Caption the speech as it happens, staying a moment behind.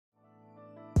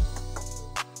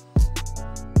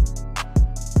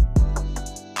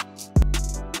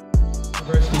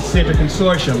Center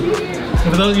Consortium.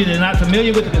 And for those of you that are not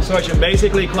familiar with the consortium,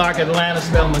 basically Clark Atlanta,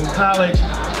 Spelman College,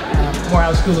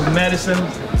 Morehouse School of Medicine,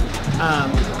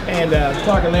 and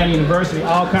Clark Atlanta University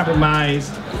all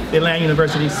comprise the Atlanta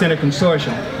University Center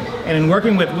Consortium. And in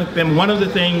working with them, one of the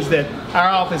things that our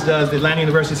office does, the Atlanta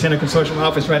University Center Consortium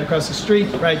office right across the street,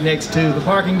 right next to the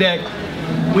parking deck,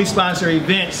 we sponsor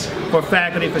events for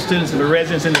faculty, for students, and for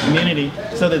residents in the community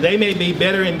so that they may be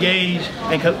better engaged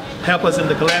and help us in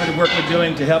the collaborative work we're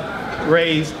doing to help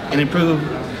raise and improve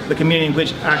the community in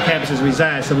which our campuses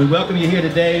reside. So we welcome you here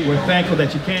today. We're thankful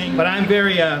that you came. But I'm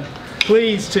very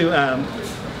pleased to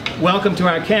welcome to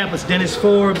our campus Dennis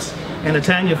Forbes and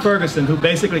Tanya Ferguson, who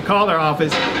basically called our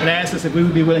office and asked us if we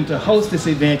would be willing to host this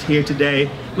event here today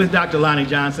with Dr. Lonnie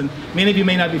Johnson. Many of you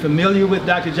may not be familiar with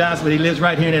Dr. Johnson, but he lives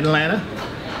right here in Atlanta.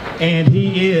 And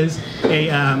he is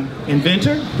an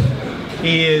inventor.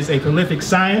 He is a prolific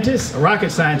scientist, a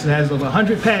rocket scientist that has over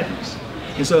 100 patents.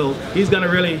 And so he's going to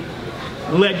really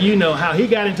let you know how he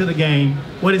got into the game,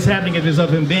 what is happening as a result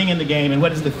of him being in the game, and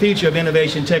what is the future of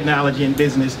innovation, technology, and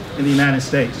business in the United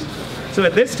States. So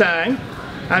at this time,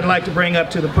 I'd like to bring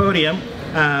up to the podium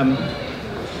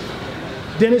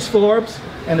Dennis Forbes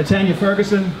and Tanya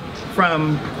Ferguson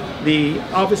from the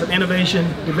Office of Innovation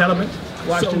Development,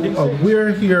 Washington, D.C.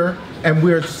 We're here and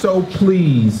we're so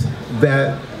pleased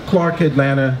that Clark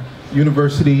Atlanta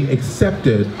University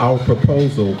accepted our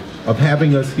proposal of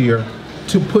having us here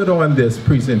to put on this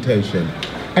presentation.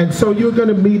 And so you're going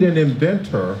to meet an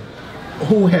inventor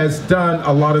who has done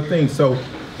a lot of things. So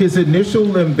his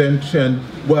initial invention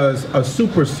was a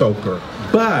super soaker,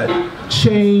 but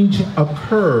change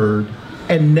occurred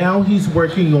and now he's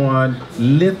working on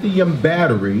lithium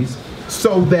batteries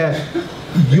so that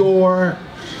your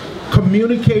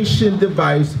communication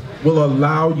device will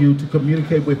allow you to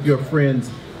communicate with your friends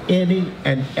any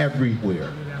and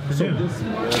everywhere. So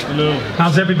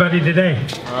how's everybody today?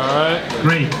 All right.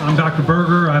 Great. I'm Dr.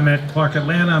 Berger. I'm at Clark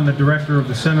Atlanta. I'm the director of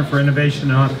the Center for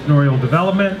Innovation and Entrepreneurial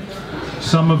Development.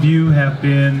 Some of you have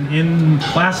been in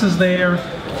classes there,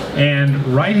 and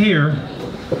right here,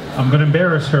 I'm going to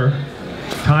embarrass her,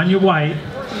 Tanya White.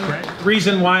 The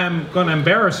reason why I'm going to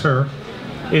embarrass her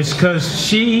is because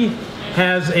she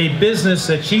has a business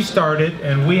that she started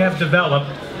and we have developed,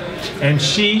 and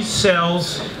she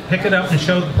sells, pick it up and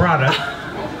show the product.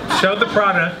 Show the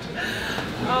product.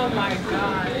 Oh my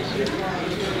God.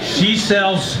 She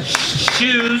sells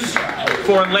shoes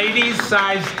for ladies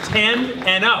size 10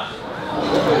 and up.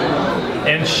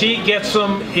 And she gets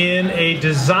them in a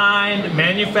designed,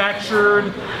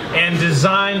 manufactured, and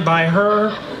designed by her,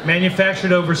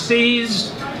 manufactured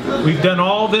overseas. We've done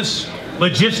all this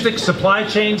logistics, supply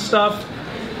chain stuff,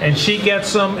 and she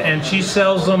gets them and she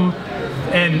sells them,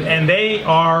 and they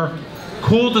are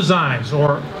cool designs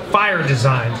or fire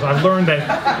designs. I've learned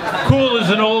that cool is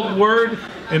an old word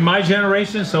in my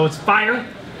generation, so it's fire.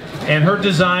 And her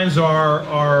designs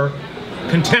are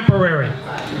contemporary,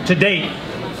 to date,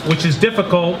 which is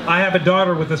difficult. I have a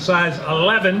daughter with a size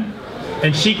 11,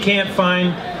 and she can't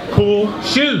find cool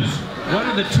shoes. What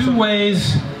are the two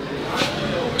ways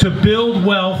to build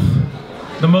wealth,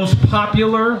 the most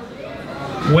popular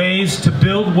ways to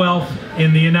build wealth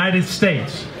in the United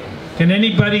States? Can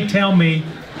anybody tell me,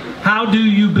 how do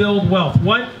you build wealth?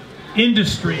 What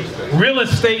industry? Real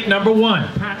estate, number one,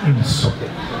 patents.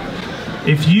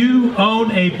 If you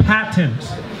own a patent,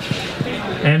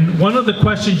 and one of the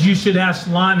questions you should ask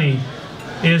Lonnie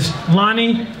is,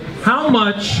 Lonnie, how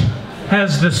much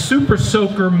has the super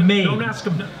soaker made? Don't ask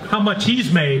him how much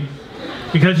he's made,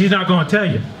 because he's not going to tell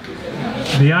you.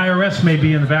 The IRS may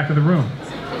be in the back of the room.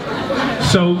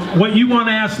 So what you want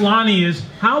to ask Lonnie is,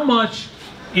 how much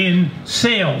in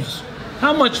sales,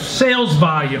 how much sales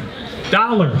volume,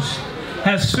 dollars,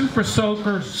 has Super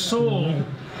Soaker sold?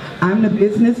 I'm the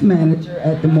business manager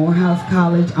at the Morehouse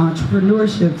College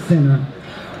Entrepreneurship Center.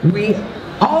 We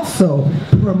also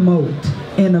promote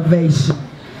innovation,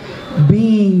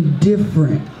 being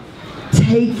different,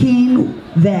 taking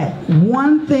that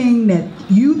one thing that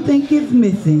you think is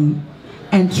missing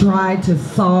and try to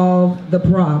solve the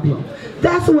problem.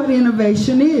 That's what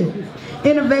innovation is.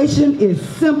 Innovation is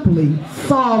simply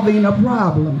solving a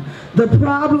problem. The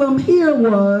problem here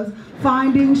was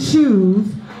finding shoes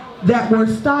that were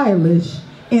stylish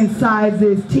in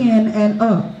sizes 10 and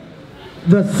up.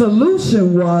 The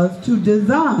solution was to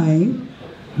design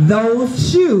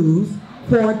those shoes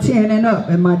for 10 and up,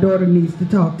 and my daughter needs to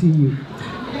talk to you.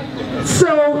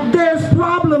 So there's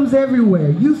problems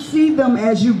everywhere. You see them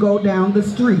as you go down the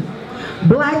street.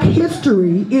 Black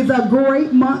History is a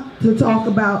great month to talk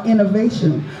about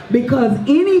innovation, because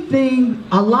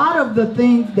a lot of the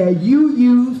things that you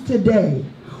use today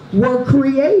were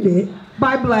created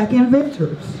by Black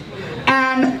inventors.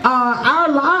 And our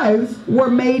lives were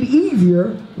made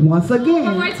easier once again.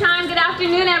 One more time, good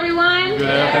afternoon, everyone. Good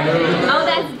afternoon. Oh,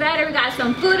 that's better. We got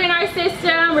some food in our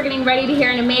system. We're getting ready to hear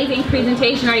an amazing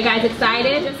presentation. Are you guys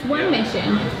excited? Just one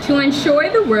mission: to ensure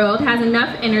the world has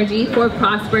enough energy for a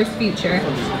prosperous future.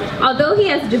 Although he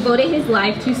has devoted his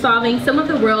life to solving some of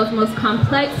the world's most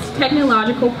complex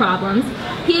technological problems,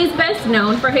 he is best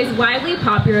known for his widely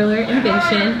popular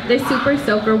invention, the Super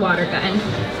Soaker water gun.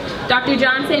 Dr.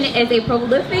 Johnson is a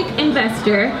prolific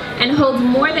investor and holds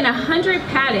more than 100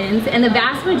 patents, and the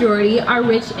vast majority are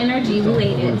rich energy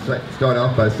related. I want to start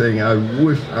off by saying I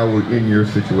wish I were in your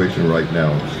situation right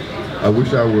now. I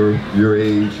wish I were your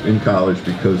age in college,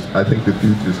 because I think the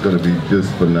future is going to be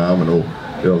just phenomenal.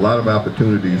 There are a lot of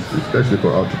opportunities, especially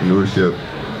for entrepreneurship,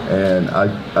 and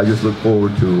I just look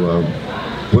forward to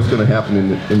what's going to happen in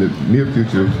the near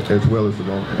future as well as the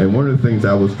long. And one of the things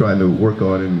I was trying to work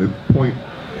on, and the point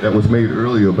that was made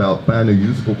earlier about finding a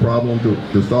useful problem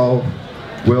to solve,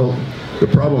 well, the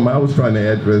problem I was trying to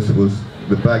address was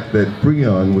the fact that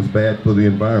Freon was bad for the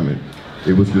environment.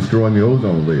 It was destroying the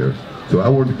ozone layer. So I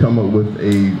wanted to come up with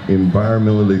a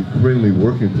environmentally friendly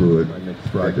working fluid. My next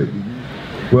project.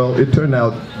 Well, it turned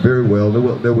out very well.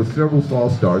 There were several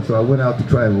false starts, so I went out to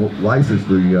try and license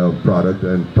the product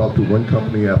and talked to one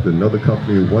company after another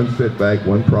company, one setback,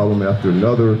 one problem after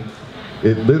another.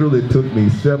 It literally took me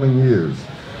 7 years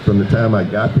from the time I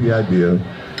got the idea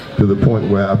to the point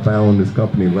where I found this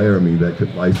company, Laramie, that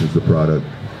could license the product.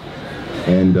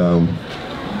 And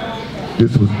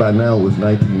this was, by now, it was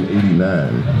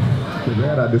 1989. After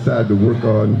that, I decided to work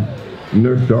on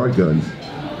Nerf dart guns.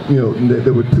 You know,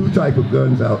 there were two types of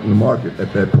guns out in the market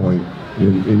at that point,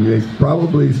 and they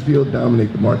probably still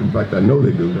dominate the market. In fact, I know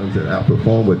they do, guns that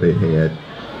outperform what they had,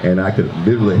 and I could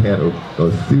literally have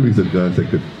a series of guns that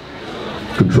could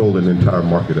control an entire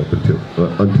market up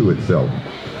unto itself.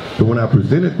 So when I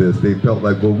presented this, they felt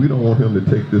like, well, we don't want him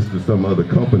to take this to some other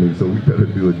company, so we better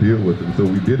do a deal with him. So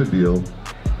we did a deal,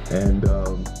 and